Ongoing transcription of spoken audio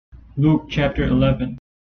Luke chapter 11.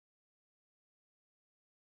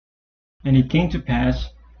 And it came to pass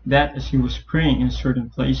that as he was praying in a certain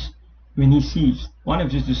place, when he ceased, one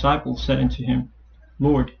of his disciples said unto him,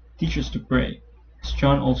 Lord, teach us to pray, as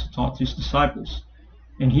John also taught his disciples.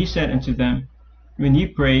 And he said unto them, When ye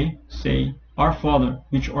pray, say, Our Father,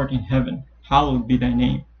 which art in heaven, hallowed be thy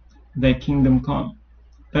name. Thy kingdom come.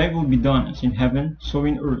 Thy will be done as in heaven, so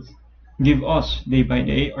in earth. Give us day by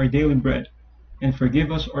day our daily bread, and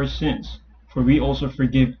forgive us our sins, for we also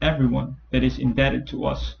forgive everyone that is indebted to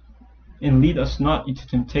us. And lead us not into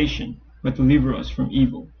temptation, but deliver us from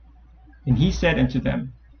evil. And he said unto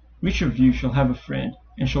them, Which of you shall have a friend,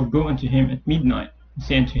 and shall go unto him at midnight, and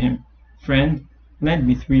say unto him, Friend, lend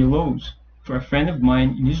me 3 loaves, for a friend of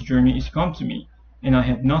mine in his journey is come to me, and I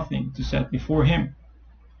have nothing to set before him?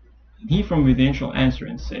 And he from within shall answer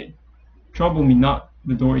and say, Trouble me not,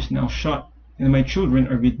 the door is now shut, and my children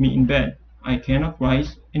are with me in bed. I cannot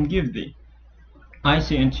rise and give thee. I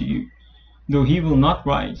say unto you, though he will not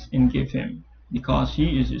rise and give him, because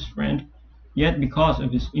he is his friend, yet because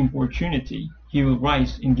of his importunity he will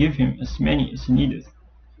rise and give him as many as he needeth.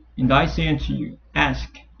 And I say unto you,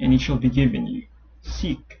 Ask, and it shall be given you.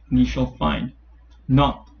 Seek, and ye shall find.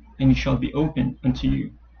 Knock, and it shall be opened unto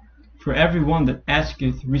you. For every one that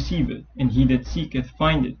asketh receiveth, and he that seeketh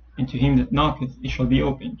findeth, and to him that knocketh it shall be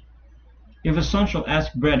opened. If a son shall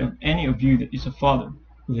ask bread of any of you that is a father,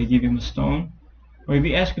 will he give him a stone? Or if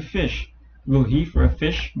he ask a fish, will he for a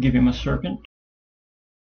fish give him a serpent?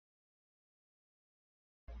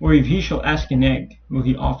 Or if he shall ask an egg, will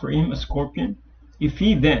he offer him a scorpion? If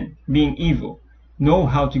ye then, being evil, know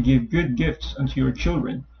how to give good gifts unto your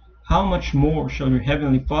children, how much more shall your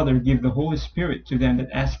heavenly Father give the Holy Spirit to them that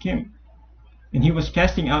ask him? And he was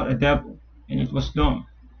casting out a devil, and it was dumb.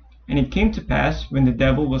 And it came to pass, when the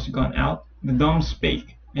devil was gone out, the dumb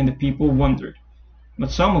spake, and the people wondered. But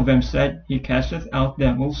some of them said, He casteth out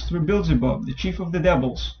devils through Beelzebub, the chief of the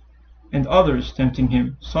devils. And others, tempting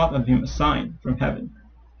him, sought of him a sign from heaven.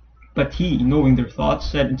 But he, knowing their thoughts,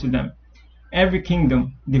 said unto them, Every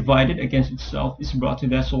kingdom divided against itself is brought to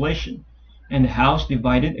desolation, and a house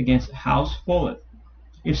divided against a house falleth.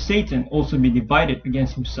 If Satan also be divided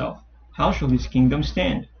against himself, how shall his kingdom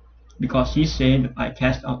stand? Because ye say that I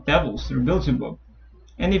cast out devils through Beelzebub.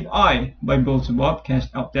 And if I, by Beelzebub,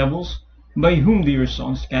 cast out devils, by whom do your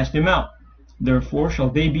sons cast them out? Therefore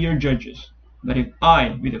shall they be your judges. But if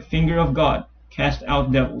I, with the finger of God, cast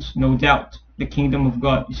out devils, no doubt the kingdom of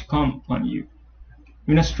God is come upon you.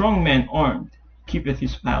 When a strong man armed keepeth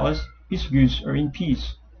his palace, his goods are in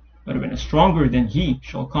peace. But when a stronger than he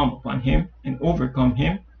shall come upon him, and overcome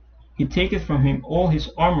him, he taketh from him all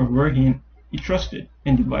his armor wherein he trusted,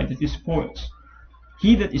 and divideth his spoils.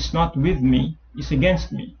 He that is not with me is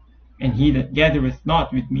against me, and he that gathereth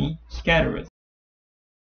not with me scattereth.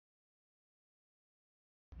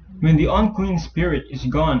 When the unclean spirit is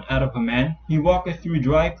gone out of a man, he walketh through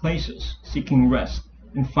dry places, seeking rest,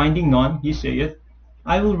 and finding none, he saith,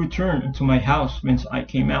 I will return unto my house whence I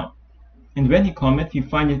came out. And when he cometh, he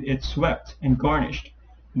findeth it swept and garnished.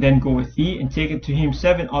 Then goeth he, and taketh to him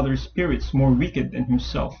 7 other spirits more wicked than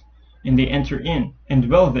himself, and they enter in, and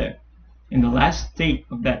dwell there. And the last state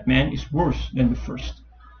of that man is worse than the first.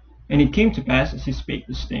 And it came to pass, as he spake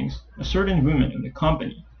these things, a certain woman of the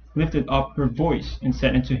company lifted up her voice, and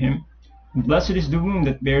said unto him, Blessed is the womb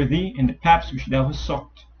that bare thee, and the paps which thou hast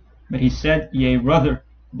sucked. But he said, Yea, rather,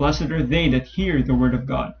 blessed are they that hear the word of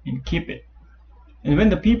God, and keep it. And when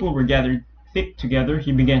the people were gathered thick together,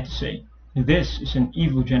 he began to say, This is an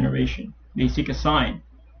evil generation. They seek a sign,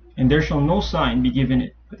 and there shall no sign be given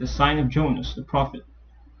it, but the sign of Jonas the prophet.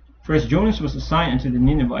 For as Jonas was a sign unto the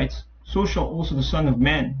Ninevites, so shall also the Son of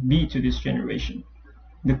Man be to this generation.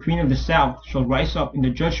 The queen of the south shall rise up in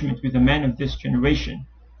the judgment with the men of this generation,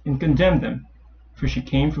 and condemn them. For she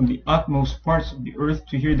came from the utmost parts of the earth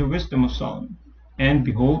to hear the wisdom of Solomon. And,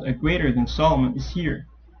 behold, a greater than Solomon is here.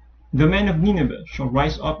 The men of Nineveh shall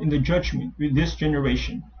rise up in the judgment with this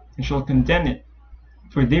generation, and shall condemn it.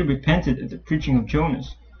 For they repented at the preaching of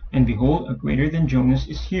Jonas, and behold, a greater than Jonas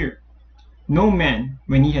is here. No man,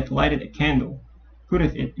 when he hath lighted a candle,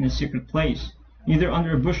 putteth it in a secret place, neither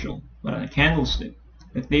under a bushel, but on a candlestick,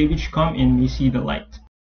 that they which come in may see the light.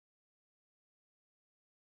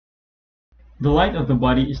 The light of the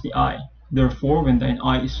body is the eye. Therefore, when thine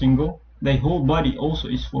eye is single, thy whole body also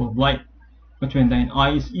is full of light. But when thine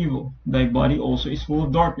eye is evil, thy body also is full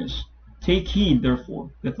of darkness. Take heed,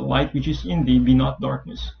 therefore, that the light which is in thee be not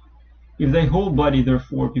darkness. If thy whole body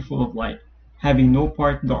therefore be full of light, having no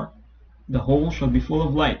part dark, the whole shall be full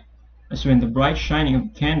of light, as when the bright shining of a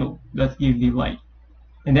candle doth give thee light.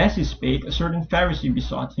 And as he spake, a certain Pharisee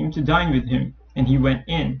besought him to dine with him. And he went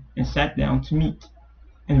in and sat down to meat.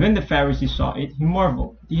 And when the Pharisee saw it, he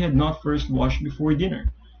marveled that he had not first washed before dinner.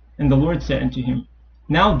 And the Lord said unto him,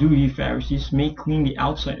 Now do ye Pharisees make clean the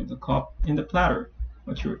outside of the cup and the platter,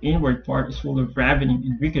 but your inward part is full of ravening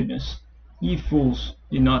and wickedness. Ye fools,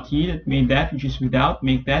 did not he that made that which is without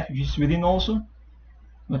make that which is within also?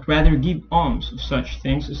 But rather give alms of such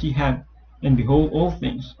things as ye have, and behold, all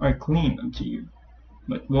things are clean unto you.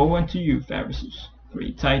 But woe unto you, Pharisees, for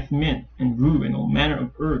ye tithe mint and rue and all manner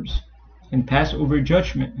of herbs, and pass over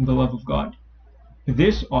judgment and the love of God.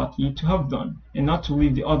 This ought ye to have done, and not to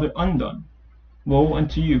leave the other undone. Woe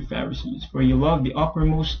unto you, Pharisees, for ye love the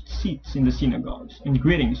uppermost seats in the synagogues, and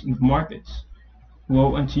greetings in the markets.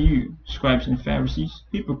 Woe unto you, scribes and Pharisees,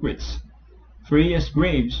 hypocrites! For ye as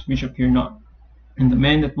graves which appear not, and the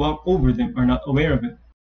men that walk over them are not aware of it.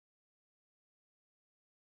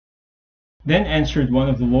 Then answered one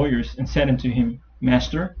of the lawyers, and said unto him,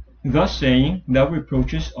 Master, thus saying, thou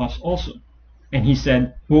reproachest us also. And he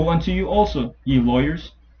said, Woe unto you also, ye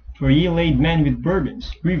lawyers! For ye laid men with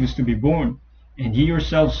burdens, grievous to be borne, and ye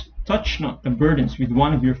yourselves touch not the burdens with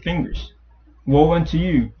one of your fingers. Woe unto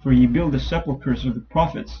you, for ye build the sepulchres of the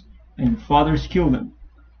prophets, and your fathers killed them.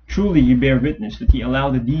 Truly ye bear witness that ye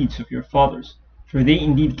allow the deeds of your fathers, for they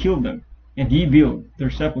indeed killed them, and ye build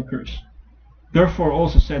their sepulchres. Therefore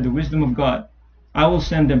also said the wisdom of God, I will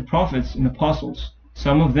send them prophets and apostles,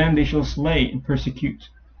 some of them they shall slay and persecute,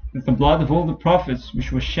 that the blood of all the prophets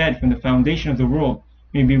which was shed from the foundation of the world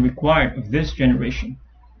may be required of this generation,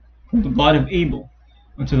 from the blood of Abel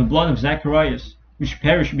unto the blood of Zacharias, which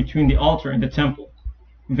perished between the altar and the temple.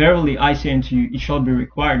 Verily I say unto you, it shall be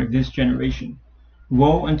required of this generation.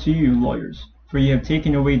 Woe unto you, lawyers, for ye have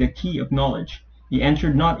taken away the key of knowledge. Ye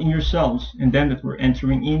entered not in yourselves, and them that were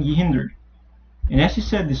entering in ye hindered. And as he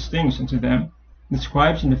said these things unto them, the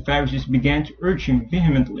scribes and the Pharisees began to urge him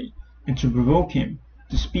vehemently, and to provoke him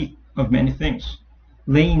to speak of many things,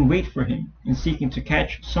 laying wait for him, and seeking to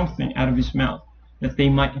catch something out of his mouth, that they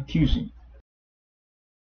might accuse him.